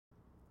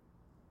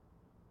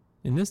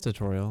In this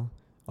tutorial,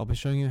 I'll be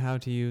showing you how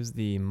to use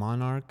the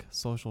Monarch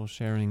social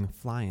sharing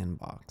Flyin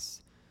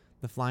box.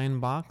 The Flyin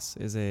box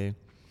is a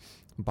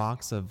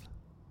box of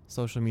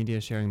social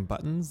media sharing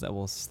buttons that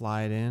will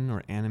slide in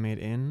or animate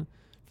in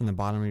from the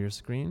bottom of your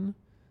screen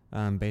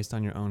based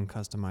on your own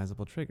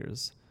customizable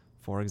triggers.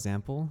 For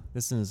example,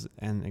 this is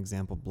an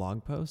example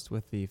blog post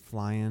with the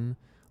Flyin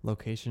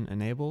location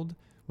enabled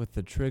with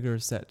the trigger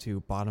set to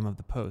bottom of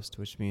the post,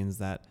 which means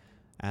that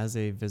as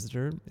a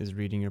visitor is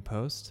reading your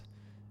post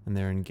and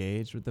they're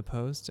engaged with the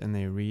post and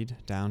they read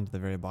down to the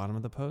very bottom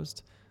of the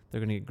post, they're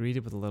going to get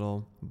greeted with a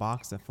little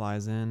box that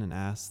flies in and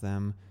asks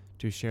them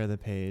to share the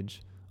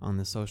page on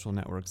the social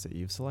networks that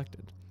you've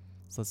selected.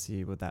 So let's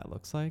see what that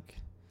looks like.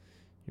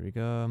 Here we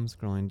go. I'm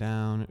scrolling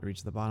down, it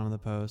reaches the bottom of the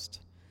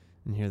post,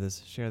 and here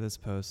this share this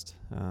post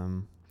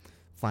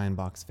Flyin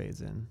box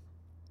fades in.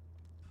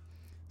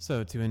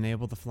 So to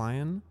enable the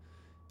Flyin,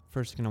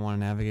 first you're going to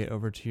want to navigate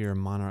over to your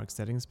Monarch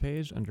settings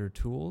page under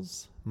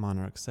Tools,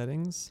 Monarch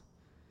Settings.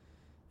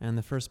 And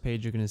the first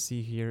page you're going to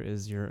see here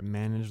is your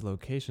Manage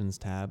Locations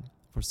tab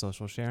for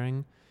social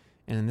sharing.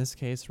 And in this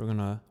case, we're going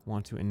to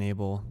want to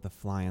enable the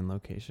Flyin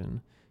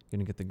location. You're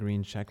going to get the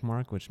green check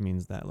mark, which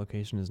means that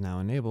location is now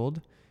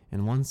enabled.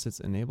 And once it's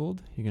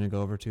enabled, you're going to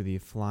go over to the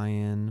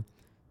Flyin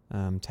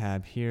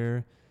tab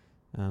here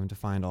to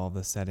find all of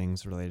the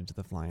settings related to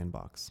the Flyin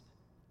box.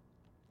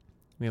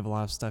 We have a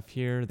lot of stuff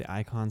here, the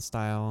icon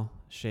style,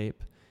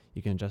 shape.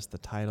 You can adjust the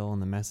title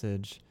and the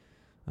message,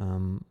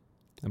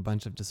 a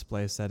bunch of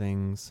display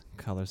settings,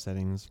 color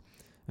settings,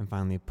 and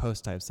finally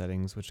post type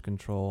settings, which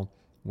control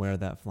where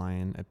that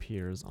Flyin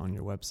appears on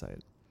your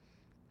website.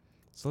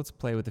 So let's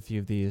play with a few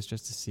of these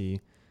just to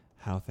see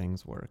how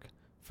things work.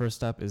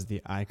 First up is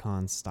the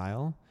icon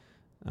style.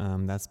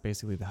 That's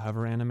basically the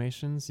hover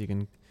animations. You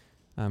can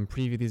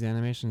preview these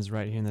animations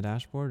right here in the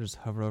dashboard. Just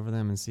hover over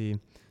them and see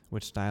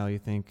which style you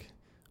think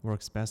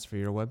works best for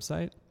your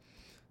website.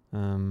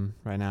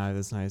 Right now I have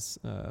this nice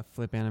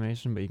flip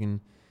animation, but you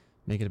can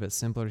make it a bit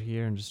simpler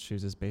here and just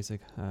choose this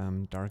basic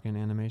darken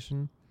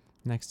animation.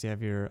 Next you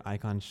have your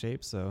icon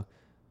shape. So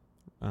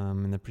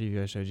in the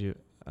preview I showed you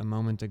a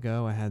moment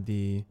ago, I had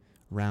the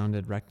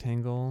rounded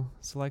rectangle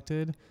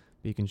selected,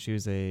 but you can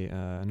choose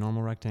a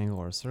normal rectangle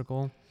or a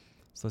circle.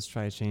 So let's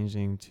try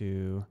changing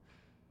to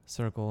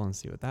circle and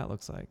see what that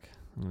looks like.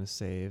 I'm going to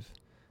save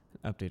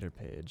and update our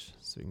page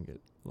so we can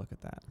get a look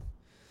at that.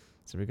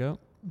 So here we go.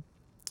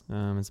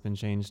 It's been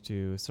changed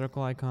to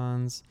circle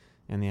icons,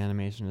 and the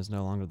animation is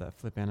no longer that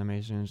flip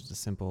animation, it's just a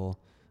simple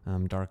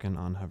darken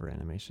on hover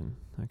animation.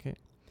 Okay,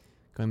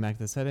 going back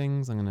to the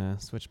settings, I'm going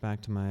to switch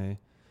back to my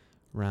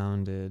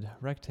rounded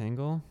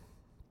rectangle.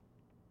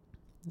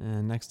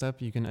 And next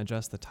up, you can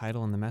adjust the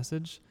title and the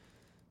message.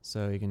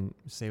 So you can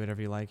say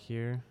whatever you like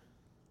here.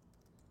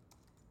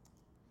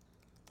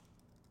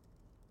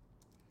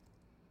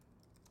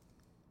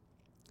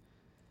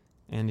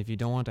 And if you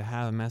don't want to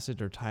have a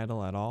message or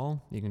title at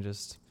all, you can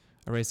just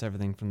erase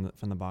everything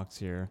from the box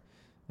here,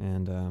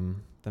 and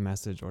the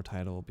message or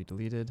title will be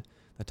deleted.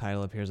 The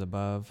title appears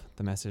above,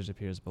 the message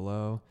appears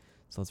below.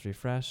 So let's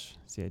refresh.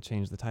 See, I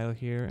changed the title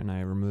here and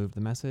I removed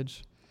the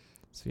message.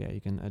 So yeah,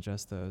 you can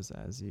adjust those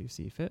as you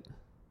see fit.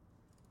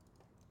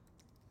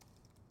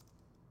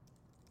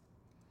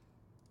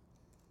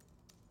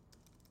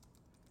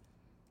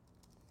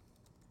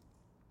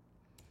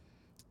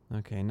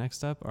 Okay,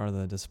 next up are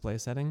the display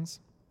settings.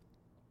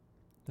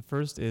 The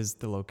first is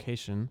the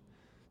location.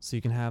 So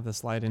you can have the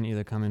slide in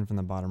either come in from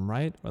the bottom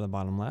right or the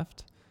bottom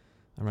left.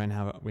 And right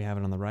now we have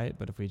it on the right,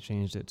 but if we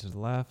changed it to the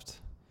left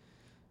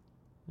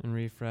and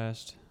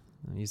refreshed,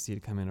 you see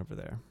it come in over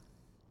there.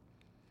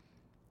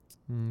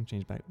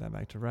 Change that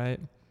back to right.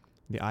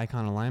 The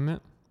icon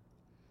alignment.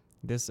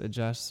 This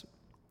adjusts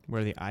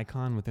where the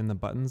icon within the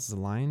buttons is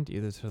aligned,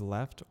 either to the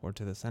left or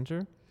to the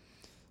center.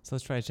 So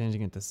let's try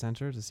changing it to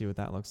center to see what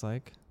that looks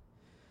like.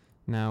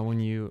 Now when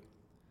you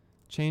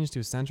change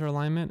to center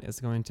alignment, it's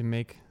going to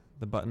make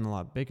the button a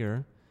lot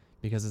bigger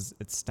because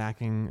it's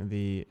stacking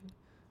the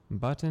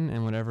button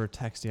and whatever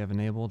text you have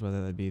enabled,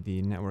 whether that be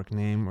the network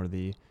name or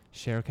the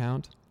share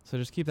count. So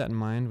just keep that in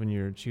mind when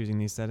you're choosing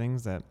these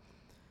settings, that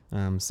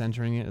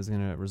centering it is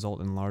going to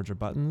result in larger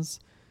buttons,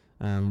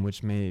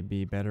 which may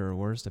be better or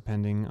worse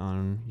depending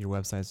on your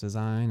website's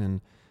design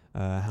and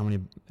how many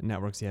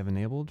networks you have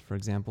enabled. For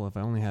example, if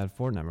I only had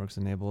 4 networks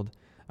enabled,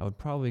 I would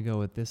probably go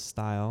with this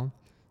style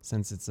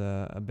since it's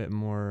a bit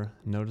more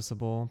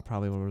noticeable,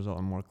 probably will result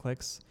in more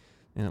clicks,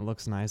 and it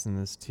looks nice in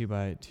this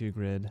 2x2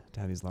 grid to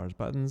have these large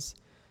buttons.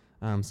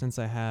 Since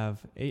I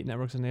have 8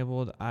 networks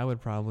enabled, I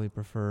would probably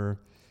prefer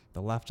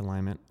the left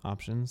alignment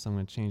option, so I'm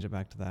going to change it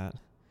back to that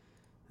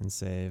and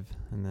save,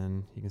 and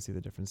then you can see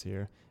the difference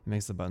here. It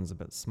makes the buttons a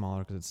bit smaller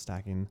because it's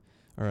stacking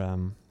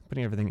or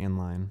putting everything in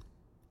line.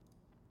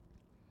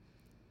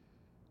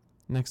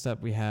 Next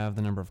up, we have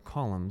the number of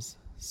columns.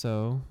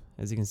 So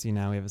as you can see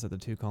now, we have it set to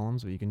 2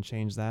 columns, but you can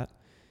change that.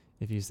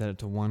 If you set it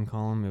to 1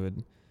 column, it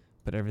would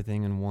put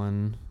everything in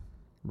 1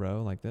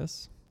 row like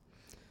this.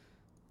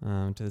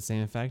 To the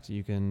same effect,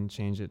 you can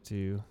change it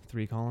to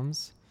 3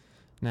 columns.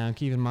 Now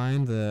keep in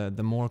mind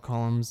the more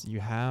columns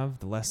you have,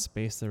 the less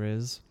space there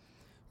is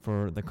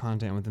for the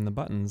content within the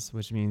buttons,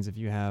 which means if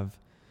you have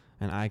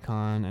an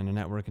icon and a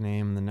network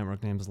name, and the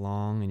network name is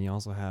long, and you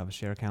also have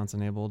share counts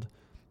enabled,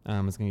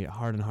 it's going to get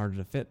harder and harder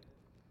to fit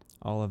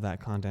all of that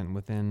content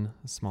within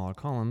smaller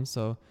columns.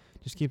 So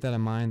just keep that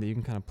in mind, that you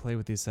can kind of play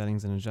with these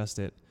settings and adjust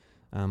it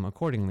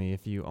accordingly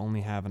if you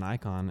only have an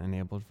icon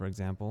enabled, for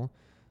example.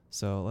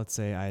 So let's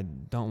say I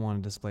don't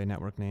want to display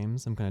network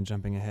names. I'm kind of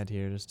jumping ahead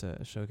here just to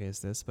showcase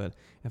this, but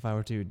if I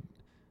were to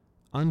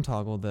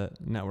untoggle the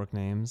network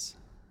names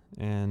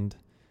and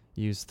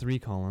use 3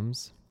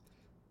 columns,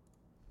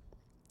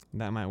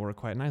 that might work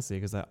quite nicely,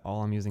 because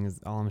all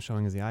I'm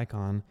showing is the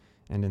icon,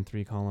 and in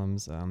 3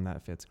 columns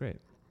that fits great.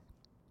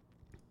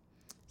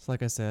 So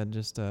like I said,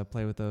 just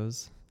play with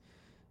those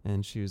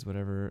and choose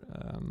whatever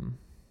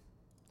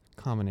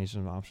combination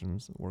of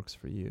options works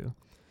for you.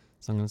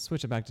 So I'm going to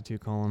switch it back to 2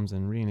 columns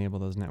and re-enable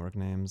those network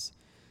names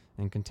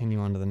and continue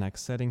on to the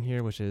next setting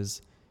here, which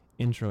is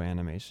intro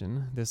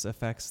animation. This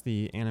affects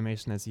the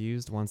animation that's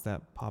used once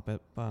that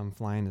pop-up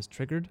Flyin is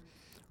triggered.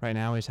 Right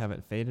now we just have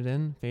it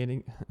fading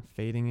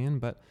in,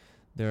 but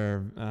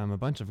there are a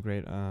bunch of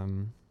great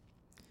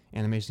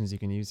animations you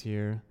can use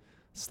here,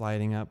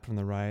 sliding up from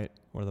the right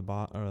or the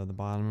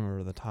bottom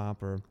or the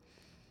top, or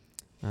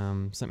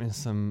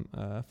some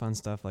fun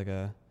stuff like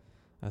a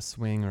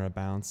swing or a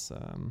bounce.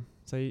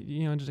 So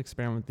you know, just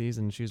experiment with these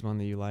and choose one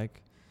that you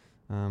like.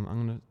 I'm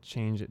gonna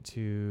change it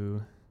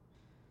to,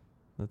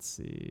 let's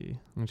see,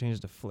 I'm gonna change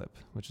it to flip,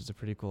 which is a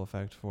pretty cool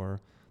effect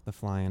for the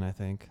Flyin, I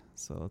think.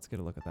 So let's get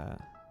a look at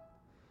that.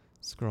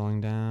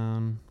 Scrolling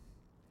down,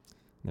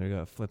 there we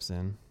go, it flips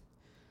in.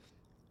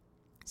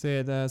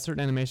 So certain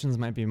animations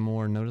might be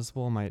more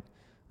noticeable, might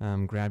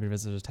grab your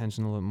visitor's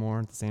attention a little bit more.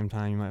 At the same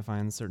time, you might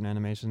find certain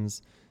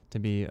animations to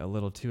be a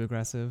little too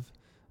aggressive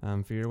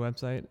for your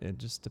website. It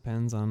just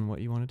depends on what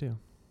you want to do.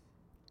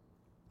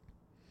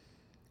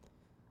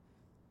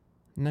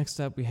 Next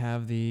up, we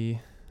have the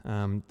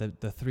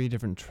 3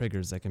 different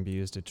triggers that can be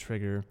used to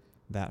trigger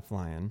that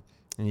Flyin,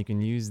 and you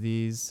can use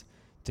these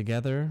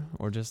together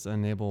or just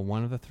enable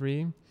one of the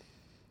 3.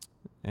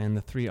 And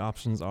the 3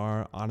 options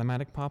are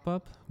automatic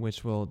pop-up,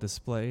 which will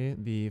display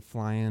the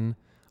Flyin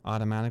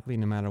automatically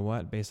no matter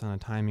what based on a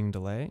timing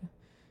delay.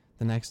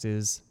 The next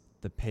is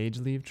the page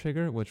leave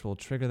trigger, which will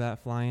trigger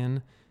that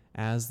Flyin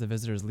as the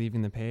visitor is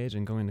leaving the page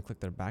and going to click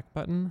their back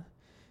button.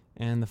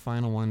 And the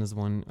final one is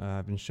one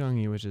I've been showing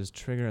you, which is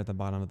trigger at the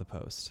bottom of the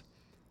post.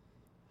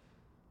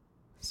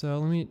 So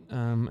let me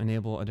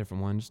enable a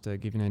different one just to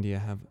give you an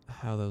idea of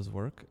how those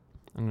work.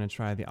 I'm going to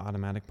try the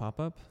automatic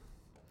pop-up.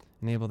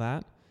 Enable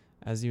that.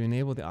 As you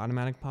enable the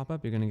automatic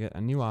pop-up, you're going to get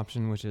a new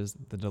option, which is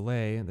the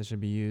delay that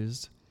should be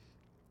used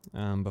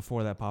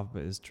before that pop-up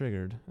is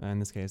triggered. In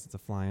this case, it's a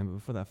Flyin, but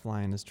before that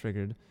Flyin is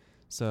triggered.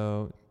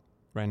 So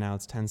right now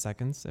it's 10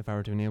 seconds. If I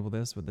were to enable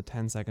this with the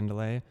 10-second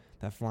delay,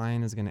 that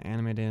Flyin is going to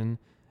animate in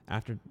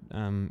after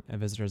a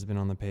visitor has been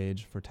on the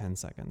page for 10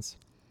 seconds.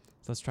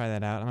 So let's try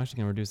that out. I'm actually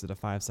going to reduce it to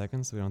 5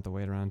 seconds so we don't have to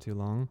wait around too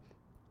long.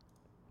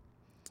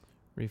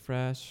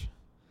 Refresh.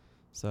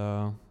 So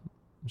I'm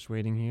just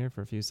waiting here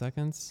for a few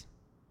seconds.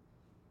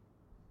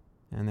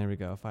 And there we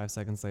go. 5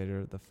 seconds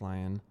later, the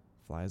Flyin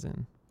flies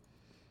in.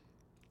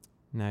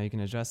 Now you can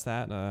adjust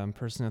that.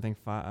 Personally, I think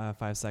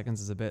 5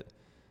 seconds is a bit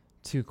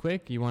too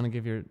quick. You want to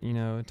give your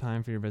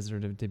time for your visitor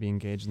to be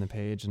engaged in the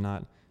page and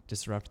not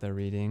disrupt their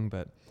reading.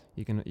 But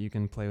you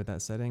can play with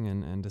that setting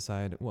and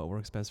decide what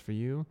works best for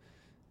you.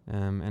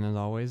 And as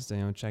always,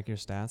 check your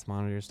stats,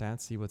 monitor your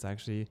stats, see what's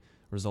actually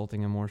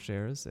resulting in more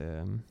shares.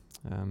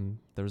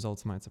 The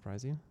results might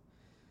surprise you.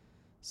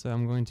 So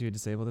I'm going to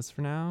disable this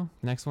for now.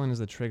 The next one is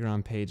the trigger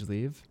on page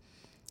leave.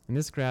 And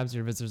this grabs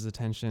your visitor's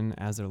attention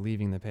as they're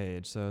leaving the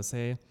page. So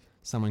say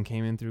someone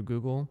came in through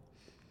Google,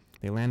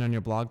 they land on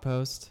your blog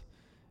post,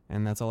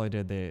 and that's all they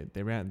did.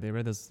 They read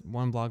this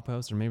one blog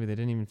post, or maybe they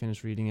didn't even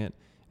finish reading it,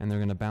 and they're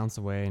going to bounce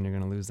away and you're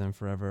going to lose them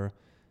forever.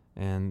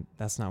 And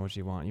that's not what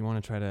you want. You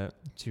want to try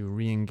to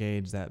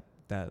re-engage that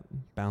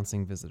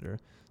bouncing visitor.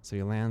 So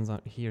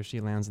he or she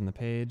lands on the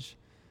page,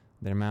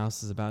 their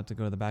mouse is about to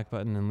go to the back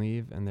button and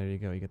leave, and there you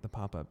go. You get the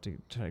pop-up to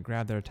try to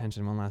grab their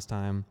attention one last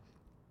time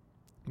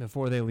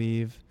before they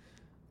leave,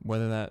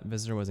 whether that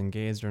visitor was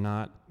engaged or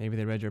not. Maybe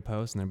they read your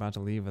post and they're about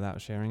to leave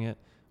without sharing it.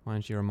 Why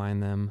don't you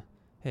remind them,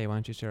 hey, why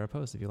don't you share our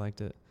post if you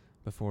liked it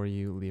before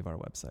you leave our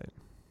website?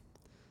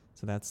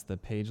 So that's the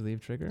page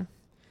leave trigger.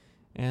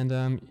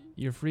 And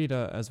you're free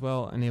to as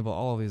well enable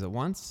all of these at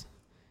once.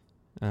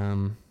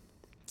 The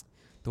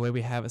way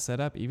we have it set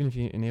up, even if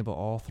you enable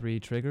all 3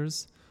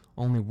 triggers,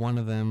 only one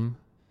of them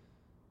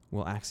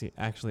will actually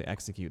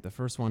execute. The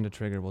first one to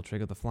trigger will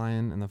trigger the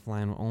Flyin, and the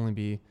Flyin will only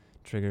be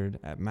triggered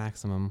at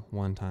maximum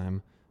 1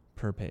 time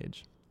per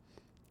page.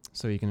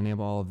 So you can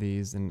enable all of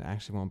these and it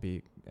actually won't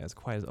be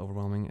quite as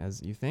overwhelming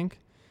as you think.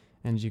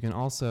 And you can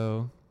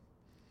also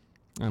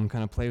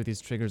kind of play with these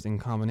triggers in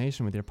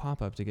combination with your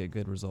pop-up to get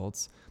good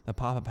results. The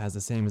pop-up has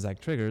the same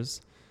exact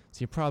triggers,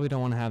 so you probably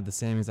don't want to have the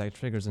same exact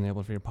triggers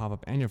enabled for your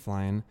pop-up and your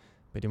Flyin,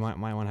 but you might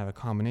want to have a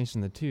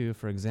combination of the two.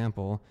 For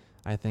example,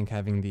 I think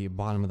having the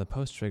bottom of the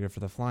post trigger for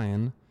the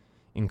Flyin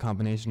in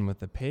combination with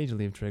the page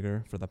leave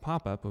trigger for the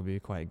pop-up would be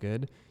quite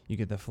good. You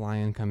get the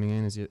Flyin coming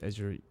in as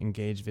your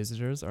engaged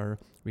visitors are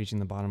reaching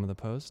the bottom of the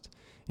post,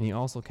 and you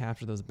also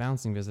capture those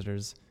bouncing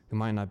visitors who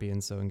might not be in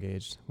so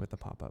engaged with the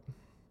pop-up.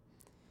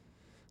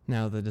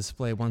 Now the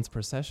display once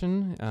per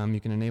session, you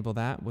can enable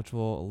that, which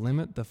will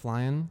limit the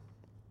Flyin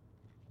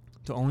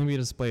to only be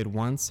displayed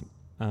once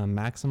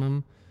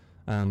maximum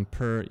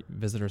per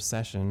visitor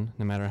session,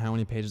 no matter how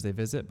many pages they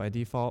visit. By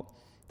default,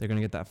 they're going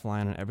to get that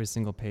Flyin on every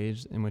single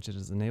page in which it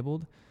is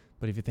enabled.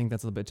 But if you think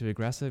that's a little bit too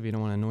aggressive, you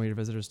don't want to annoy your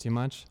visitors too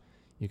much,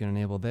 you can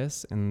enable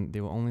this, and they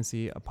will only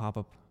see a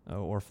pop-up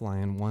or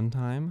Flyin one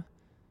time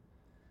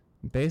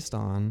based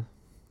on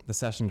the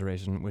session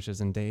duration, which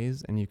is in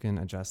days, and you can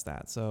adjust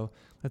that. So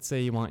let's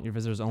say you want your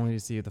visitors only to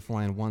see the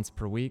Flyin once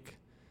per week.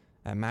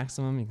 At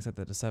maximum, you can set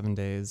that to 7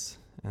 days,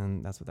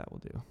 and that's what that will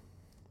do.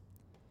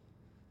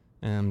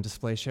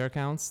 Display share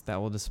counts, that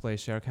will display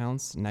share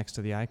counts next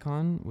to the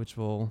icon, which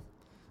will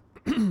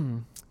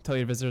tell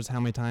your visitors how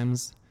many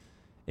times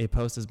a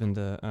post has been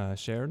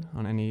shared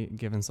on any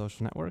given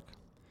social network.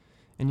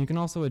 And you can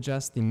also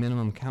adjust the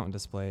minimum count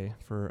display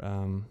for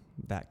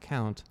that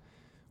count,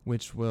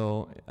 which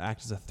will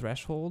act as a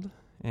threshold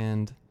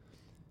and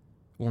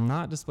will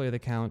not display the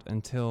count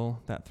until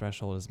that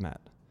threshold is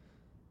met.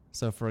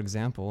 So for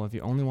example, if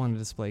you only want to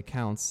display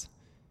counts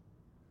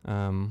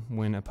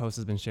when a post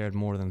has been shared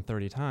more than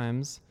 30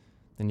 times,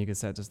 then you could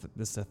set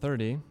this to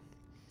 30.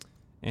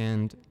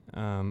 And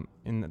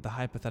in the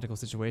hypothetical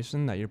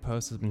situation that your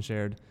post has been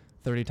shared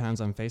 30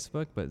 times on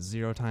Facebook, but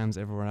 0 times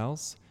everywhere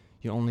else,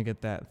 you only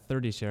get that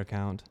 30 share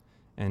count,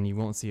 and you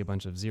won't see a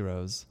bunch of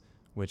zeros,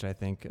 which I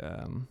think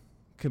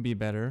could be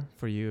better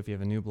for you if you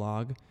have a new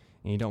blog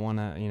and you don't want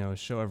to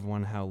show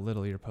everyone how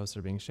little your posts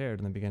are being shared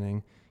in the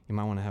beginning. You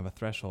might want to have a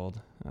threshold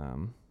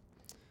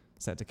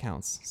set to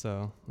counts.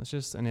 So let's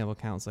just enable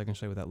counts so I can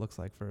show you what that looks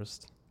like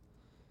first.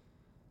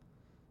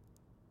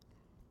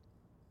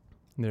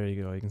 There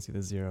you go. You can see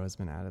the 0 has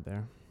been added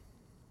there.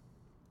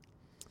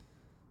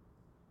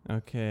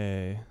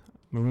 Okay,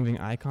 removing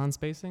icon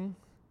spacing.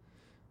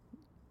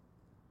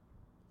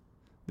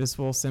 This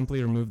will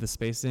simply remove the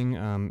spacing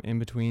in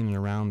between and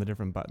around the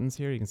different buttons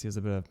here. You can see there's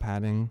a bit of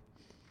padding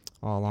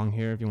all along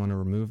here if you want to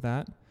remove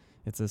that.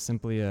 It's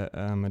simply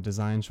a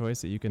design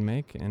choice that you can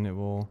make, and it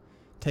will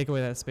take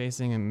away that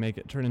spacing and make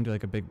it turn into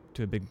like a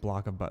big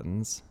block of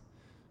buttons,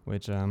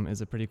 which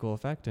is a pretty cool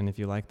effect. And if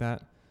you like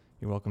that,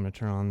 you're welcome to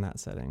turn on that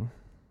setting.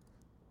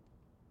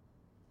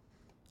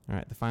 All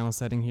right, the final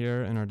setting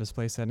here in our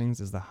display settings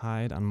is the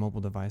hide on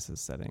mobile devices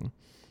setting.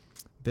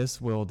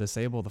 This will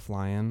disable the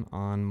Flyin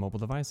on mobile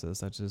devices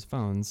such as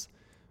phones,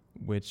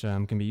 which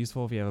can be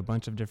useful if you have a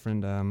bunch of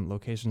different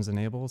locations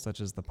enabled,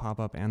 such as the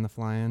pop-up and the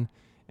Flyin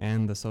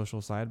and the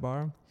social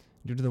sidebar.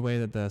 Due to the way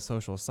that the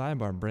social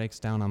sidebar breaks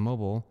down on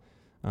mobile,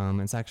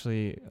 it's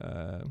actually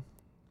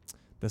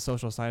the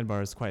social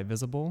sidebar is quite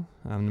visible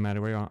no matter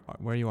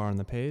where you are on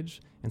the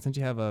page. And since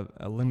you have a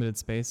limited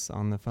space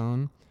on the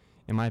phone,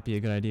 it might be a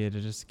good idea to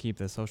just keep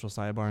the social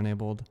sidebar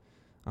enabled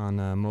on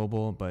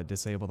mobile, but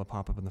disable the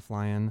pop-up and the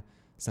Flyin,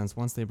 since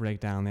once they break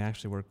down, they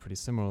actually work pretty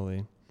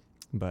similarly.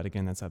 But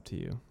again, that's up to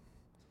you.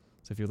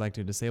 So if you'd like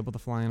to disable the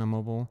Flyin on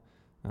mobile,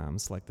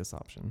 select this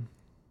option.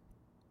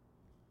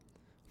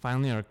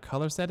 Finally, our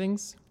color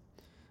settings.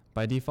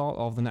 By default,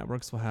 all of the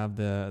networks will have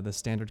the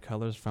standard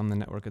colors from the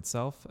network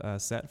itself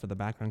set for the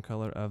background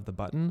color of the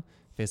button.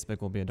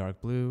 Facebook will be a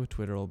dark blue,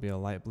 Twitter will be a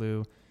light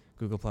blue,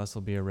 Google Plus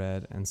will be a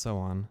red, and so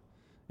on.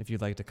 If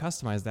you'd like to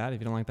customize that,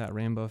 if you don't like that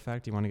rainbow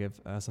effect, you want to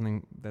give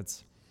something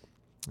that's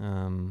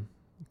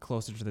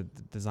closer to the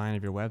design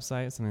of your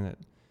website, something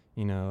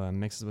that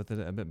mixes with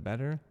it a bit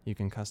better, you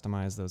can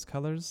customize those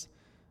colors,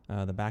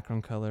 the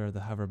background color, the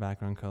hover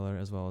background color,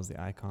 as well as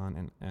the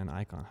icon and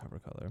icon hover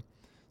color.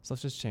 So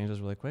let's just change those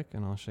really quick,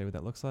 and I'll show you what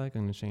that looks like.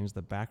 I'm going to change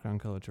the background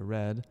color to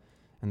red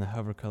and the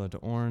hover color to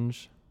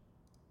orange.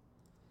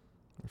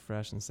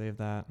 Refresh and save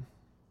that.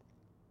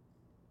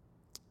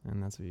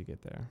 And that's what you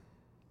get there.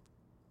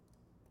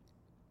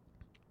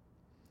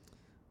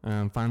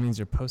 Finally is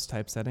your post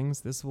type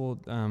settings. This will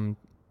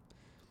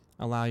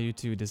allow you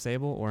to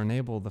disable or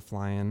enable the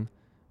Flyin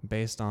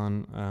based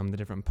on the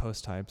different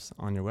post types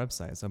on your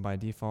website. So by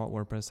default,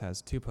 WordPress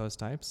has 2 post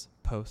types,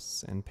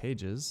 posts and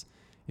pages.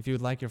 If you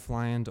would like your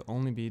Flyin to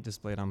only be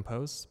displayed on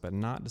posts but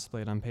not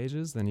displayed on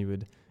pages, then you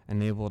would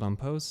enable it on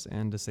posts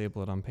and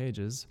disable it on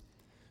pages,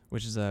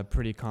 which is a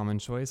pretty common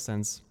choice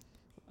since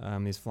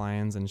these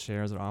Flyins and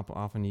shares are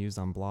often used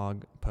on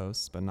blog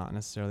posts, but not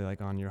necessarily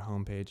like on your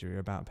home page or your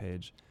about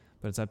page.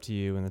 But it's up to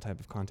you and the type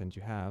of content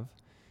you have.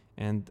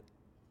 And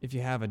if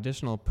you have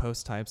additional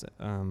post types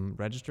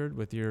registered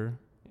with your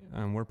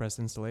WordPress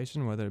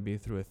installation, whether it be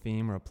through a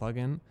theme or a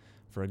plugin,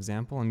 for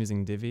example, I'm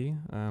using Divi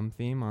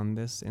theme on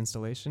this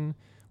installation,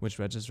 which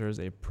registers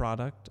a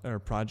product or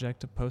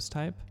project post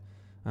type.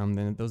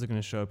 Then those are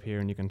going to show up here,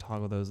 and you can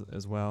toggle those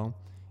as well.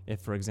 If,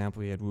 for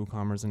example, you had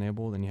WooCommerce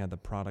enabled and you had the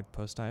product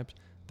post type,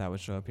 that would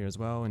show up here as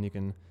well, and you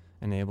can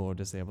enable or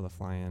disable the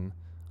Flyin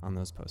on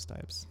those post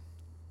types.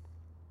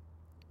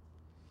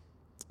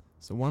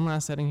 So one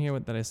last setting here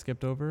that I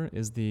skipped over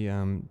is the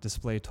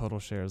display total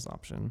shares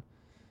option.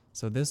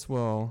 So this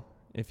will,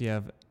 if you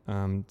have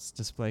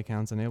display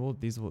counts enabled,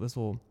 this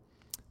will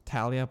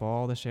tally up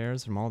all the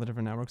shares from all the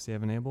different networks you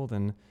have enabled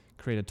and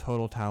create a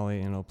total tally,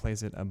 and it'll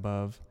place it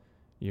above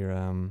your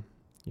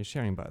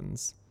sharing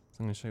buttons. So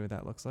I'm going to show you what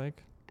that looks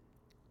like.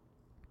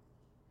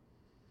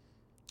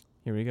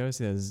 Here we go.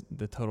 See, there's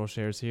the total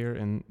shares here.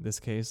 In this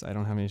case, I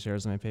don't have any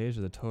shares on my page,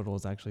 so the total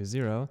is actually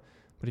 0.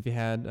 But if you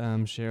had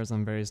shares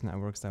on various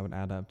networks, that would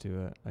add up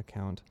to a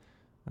count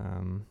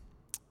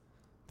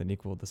that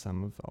equaled the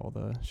sum of all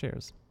the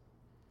shares.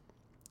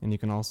 And you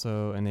can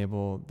also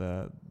enable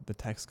the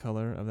text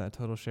color of that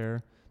total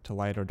share to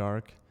light or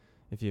dark.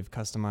 If you've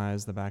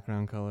customized the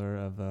background color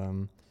of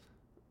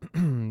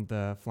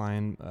the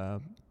Flyin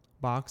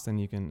box, then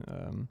you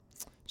can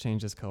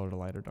change this color to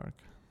light or dark.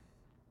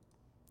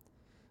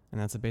 And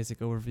that's a basic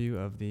overview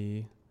of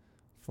the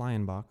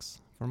Flyin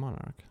box for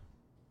Monarch.